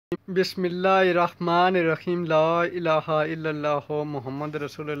बिस्मिल्लाहिर्रहमानिर्रहीम ला इलाहा इल्लल्लाह मुहम्मद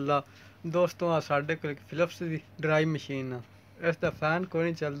रसूलुल्लाह। दोस्तों आ साढ़े कोल फिलिप्स दी ड्राई मशीन आ। इसका फैन कोई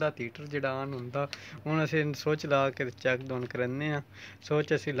नहीं चलता, हीटर जिहड़ा ऑन हुंदा। हुण असीं सोच ला के चैक डाउन करने आ।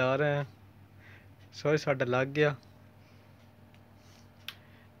 सोच असीं ला रहे हैं, सोच साडा लग गया,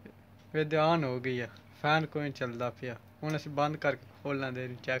 वे ऑन हो गई है। फैन कोई नहीं चलता पिया। हुण असीं बंद करके खोलना दे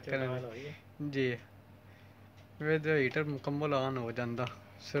चैक करना जी। वे हीटर मुकम्मल ऑन हो जाता,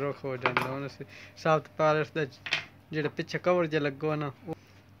 सुरख हो जाता। हुण असीं सब तो पहले उसदा जेह्ड़ा पिच्छे कवर जिहा लग्गो ना,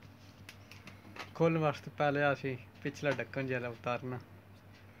 खोलने वास्ते पहले असीं पिछला ढक्कन जिहा उतारना।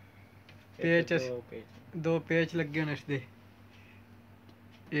 पेच दो पेच लगे होने इसदे,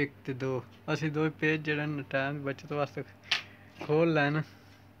 एक ते दो। असीं दो पेच जेह्ड़े न टाइम दी बचत वास्ते खोल लैन।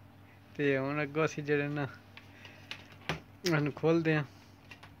 ते हुण अग्गों असीं जेह्ड़े न इहनूं खोलदे आं।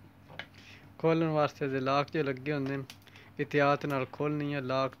 खोलने वास्ते दे लाक जो लगे होंदे न, एहतियात नाल खोलनी है,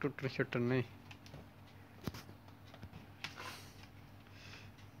 लाक टुटन छुटन नहीं।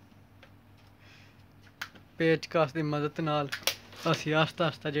 पेचकस की मदद नाल असीं आस्ता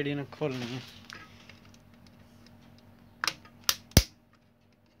आस्ता जेह्ड़ी न खोलनी है।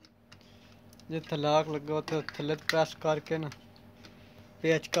 जित्थे लाक लग्गा उत्थे थल्ले प्रैस करके ना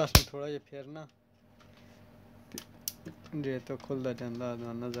पेचकस में थोड़ा जिहा फेरना, जे तो खुलदा जांदा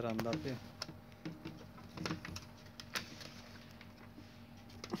नज़र आंदा पिया।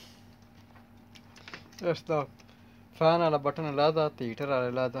 इसदा फैन आह्ला बटन अलहदा ते हीटर आह्ला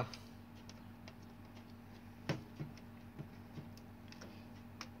अलहदा।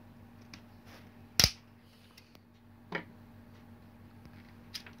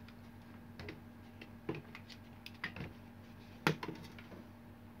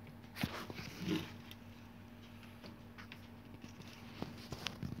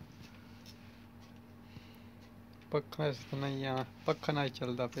 पक्खा इसदा नहीं आ, पक्खा नहीं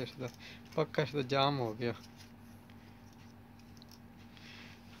चलता पे इसदा, पक्खा इसदा जाम हो गया।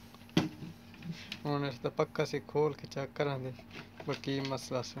 हुण इसदा पक्खा असीं खोल के चेक करांगे बाकी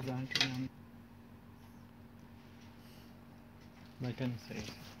मसला सी। बटन सही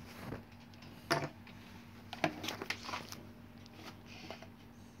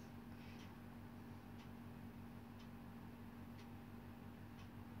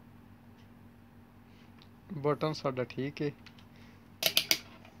बटन साडा ठीक है।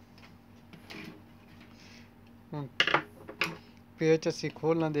 हुण पेच असीं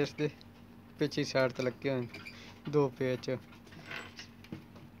खोलना दे इसदे पिछली साइड ते लगे होए दो पेच।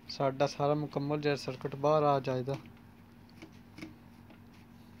 साडा सारा मुकम्मल जेह्ड़ा सर्किट बाहर आ जाएगा।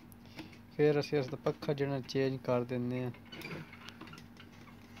 फिर असीं इसदा पक्खा जेह्ड़ा चेंज कर दिंदे आं।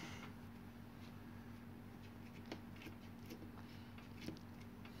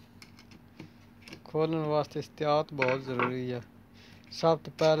 खोलने वास्ते एहतियात बहुत ज़रूरी है। सब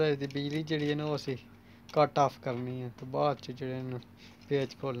तो पहले इसदी बिजली जेह्ड़ी है ना ओह् असीं कट ऑफ करनी है, तो बाद च जेह्ड़े न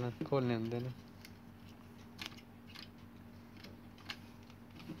पेच खोलने होंदे न।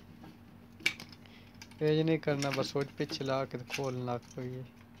 पेच नहीं करना, बस सोच पिच्छे ला के खोलन लग पेइए।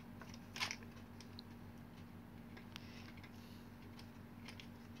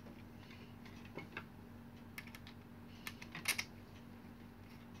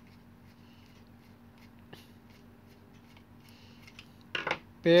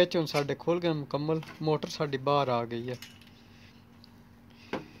 पेच हुण साडे खुल गए मुकम्मल, मोटर साडी बाहर आ गई है।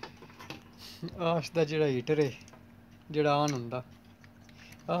 इसदा जेह्ड़ा हीटर है जेह्ड़ा ऑन हुंदा,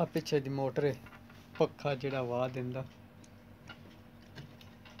 आ पिच्छे दी मोटर है, पक्खा जेह्ड़ा हवा दिंदा।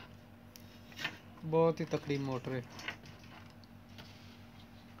 बहुत ही तकड़ी मोटर है।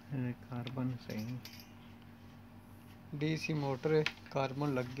 कार्बन सही डीसी मोटर है,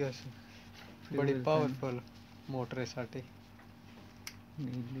 कार्बन लग गया सी। बड़ी पावरफुल मोटर है साडी।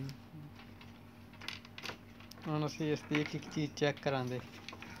 हुण असीं इसदी एक एक चीज़ चेक करांदे।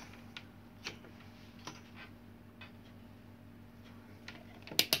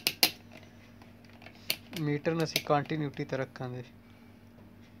 मीटर ने असीं कंटिन्यूटी ते रखांगे।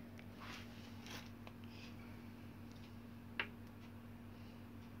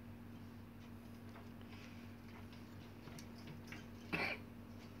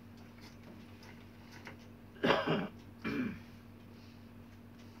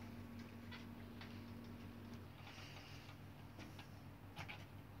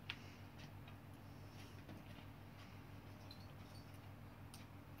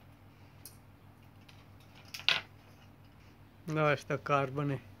 ना इसदा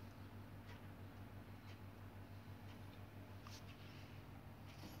कार्बन है।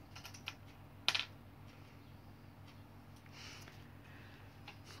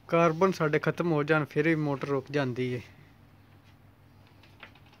 कार्बन साढ़े खत्म हो जान फिर भी मोटर रुक जाती है।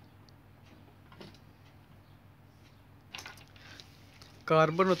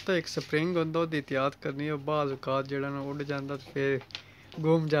 कार्बन उत्ते एक स्प्रिंग होंदा, ओह्दी एहतियात करनी है। बाज़ औकात जेह्ड़ा ना उड़ जांदा ते फिर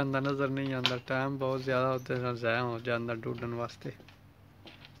गुम जांदा, नज़र नहीं आंदा। टाइम बहुत ज़्यादा ओह्दे नाल ज़ाया हो जांदा ढूंढन वास्ते।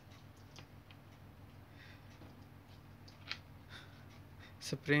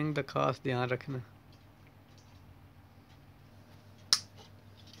 स्प्रिंग दा खास ध्यान रखना।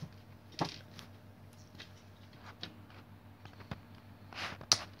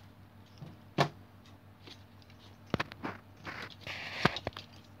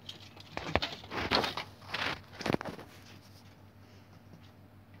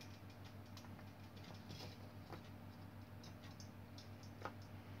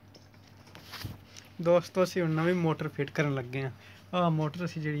 दोस्तों असीं हुण नवीं मोटर फिट करन लगे हाँ। मोटर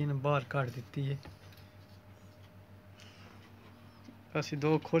असीं जिहड़ी ना बाहर कढ दित्ती है। असीं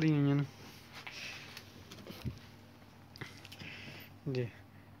दो खोली होईयां न जी।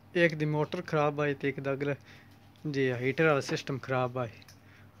 एक दी मोटर खराब आई ते एक दा अगला जी हीटर वाला सिस्टम खराब आई।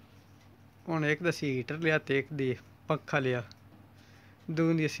 हुण एक दा असीं हीटर लिया ते एक दी पंखा लिया,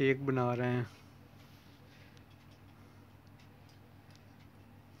 दोवें दी असीं एक बना रहे हैं।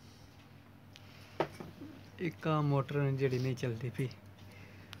 एक आ मोटर जिहड़ी नहीं चलदी पई,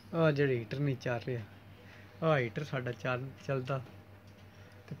 आ जिहड़ी हीटर नहीं चल रहा। आ हीटर साडा चलदा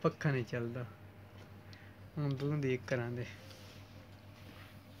ते पक्खा नहीं चलदा। हुण दोवें दी एक करां दे।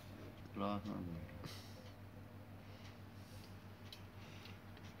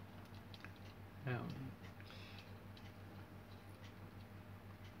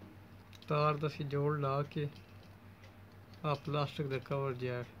 तार दा असीं जोड़ ला के आ प्लास्टिक दा कवर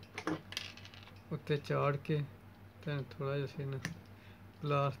जिहा उत्ते चाड़ के ते थोड़ा जिहा असीं ना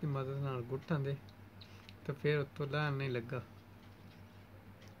ग्लास दी मदद नाल गुट्ठां दे ते फिर उत्तों लैन नहीं लग्गा।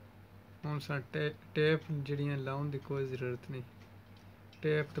 हुण साडे टेप जिहड़ियां लाउण दी कोई जरूरत नहीं,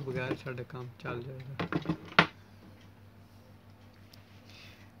 टेप तो बगैर साडा काम चल जाएगा।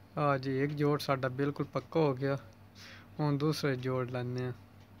 हाँ जी, एक जोड़ साडा बिल्कुल पक्का हो गया। हुण दूसरे जोड़ लैने आं।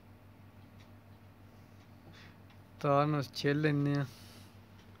 तार नूं छिल लैने आं।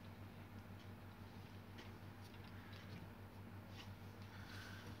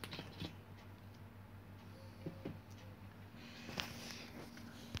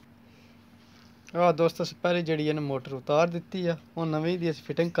 हाँ दोस्तों असीं पैह्ले जिहड़ी है ना मोटर उतार दित्ती आ। हुण नवीं दी असीं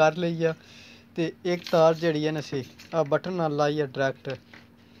फिटिंग कर लई आ ते एक तार जिहड़ी है ना असीं आ बटन नाल लाई आ डायरैक्ट।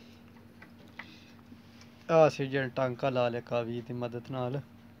 आ असीं जेह्ड़ा टांका ला लिआ कावी दी मदद नाल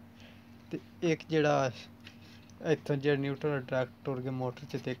ते एक जेह्ड़ा इत्थों जेह्ड़ा न्यूट्रल डायरैक्ट टुर के मोटर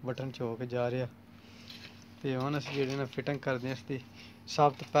च ते एक बटन च हो के जा रेहा। ते हुण असीं जेह्ड़ी ना फिटिंग करदे आं इसदी। सब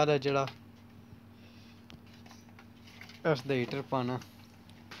तो पैह्ले जेह्ड़ा इसदा हीटर पाना,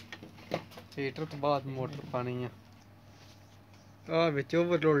 हीटर तो बाद मोटर पानी है। आ बिच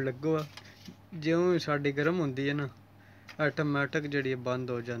ओवरलोड लगो आ, ज्यों साडी गर्म होंदी है ना आटोमैटिक जिहड़ी बंद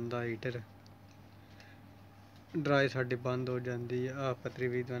हो जांदा हीटर। ड्राई साडी बंद हो जाती है। आ पतरी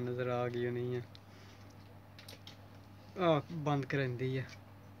भी तुहानूं नज़र आ गई होनी है। आ बंद करांदी है।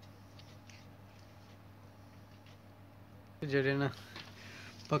 जेह्ड़े ना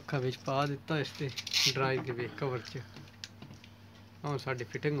पक्खा बिच पा दित्ता इसदे ड्राई दे बिच कवर च। हुण साडी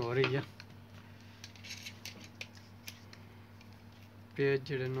फिटिंग हो रही है। पेज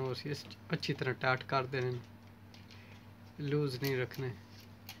जेह्ड़े न उसी अच्छी तरह टाइट कर देने, लूज नहीं रखने।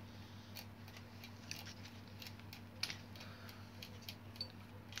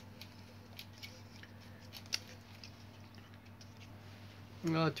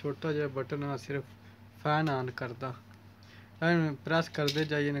 आ छोटा जिहा बटन आ सिर्फ फैन ऑन करदा। प्रेस करदे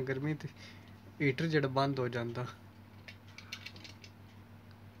जाइए ना गर्मी ते हीटर जेह्ड़ा बंद हो जांदा।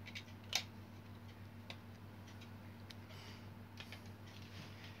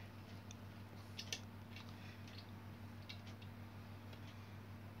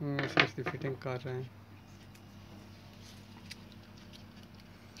 असीं इसकी फिटिंग कर रहे हैं।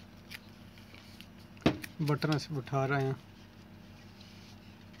 बटन असीं उठा रहे हैं।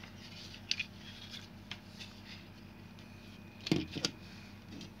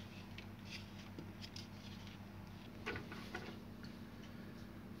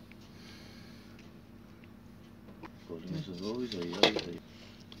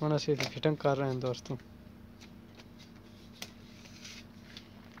 हुण असीं इसकी फिटिंग कर रहे हैं दोस्तों।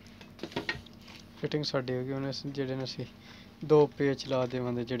 फिटिंग साडी हो गई। हुण असीं जेह्ड़े न असीं दो पेच ला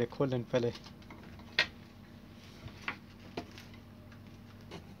देवांगे जेह्ड़े खोलन पैह्ले।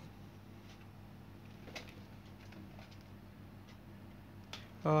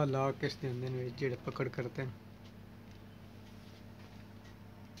 आ ला के इसदे अंदर जेह्ड़े पकड़ करते हैं।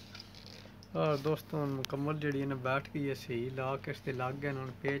 और दोस्तों हम मुकम्मल जी ने बैठ गई है सही ला के इसके लग गए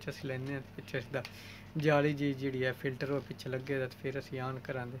हम पेच अस लेने पिछे इसका जाली जी जी है फिल्टर वो पिछे लगे तो फिर असी ऑन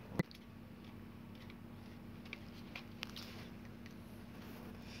करा दे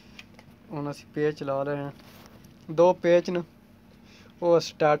ਹੁਣ ਅਸੀਂ पेच ला रहे हैं 2 पेच न वो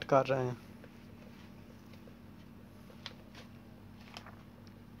स्टार्ट कर रहे हैं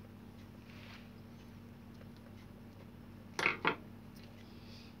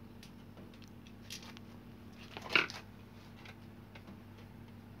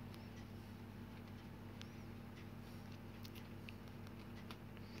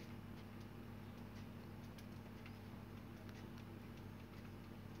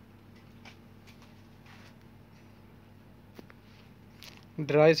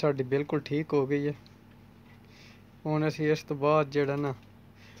ड्राई साड़ी बिल्कुल ठीक हो गई है ਹੁਣ ਅਸੀਂ ਇਸ ਤੋਂ ਬਾਅਦ ਜਿਹੜਾ ਨਾ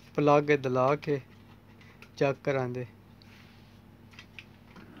ਪਲੱਗ ਦਲਾ ਕੇ ਚੈੱਕ ਕਰਾਂਗੇ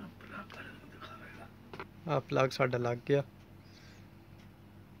ਆ ਪਲੱਗ ਸਾਡਾ ਲੱਗ ਗਿਆ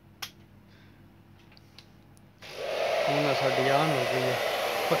ਹੁਣ ਸਾਡੀ ਆਨ ਹੋ ਗਈ ਹੈ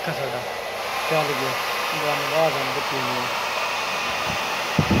ਪੱਖਾ ਸਾਡਾ ਚੱਲ ਗਿਆ ਧੰਨਵਾਦ हम बच्चे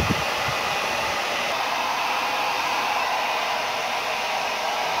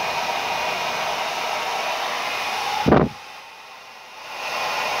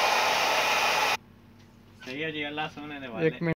सही है जी अल्लाह सुनने वाले। एक मिनट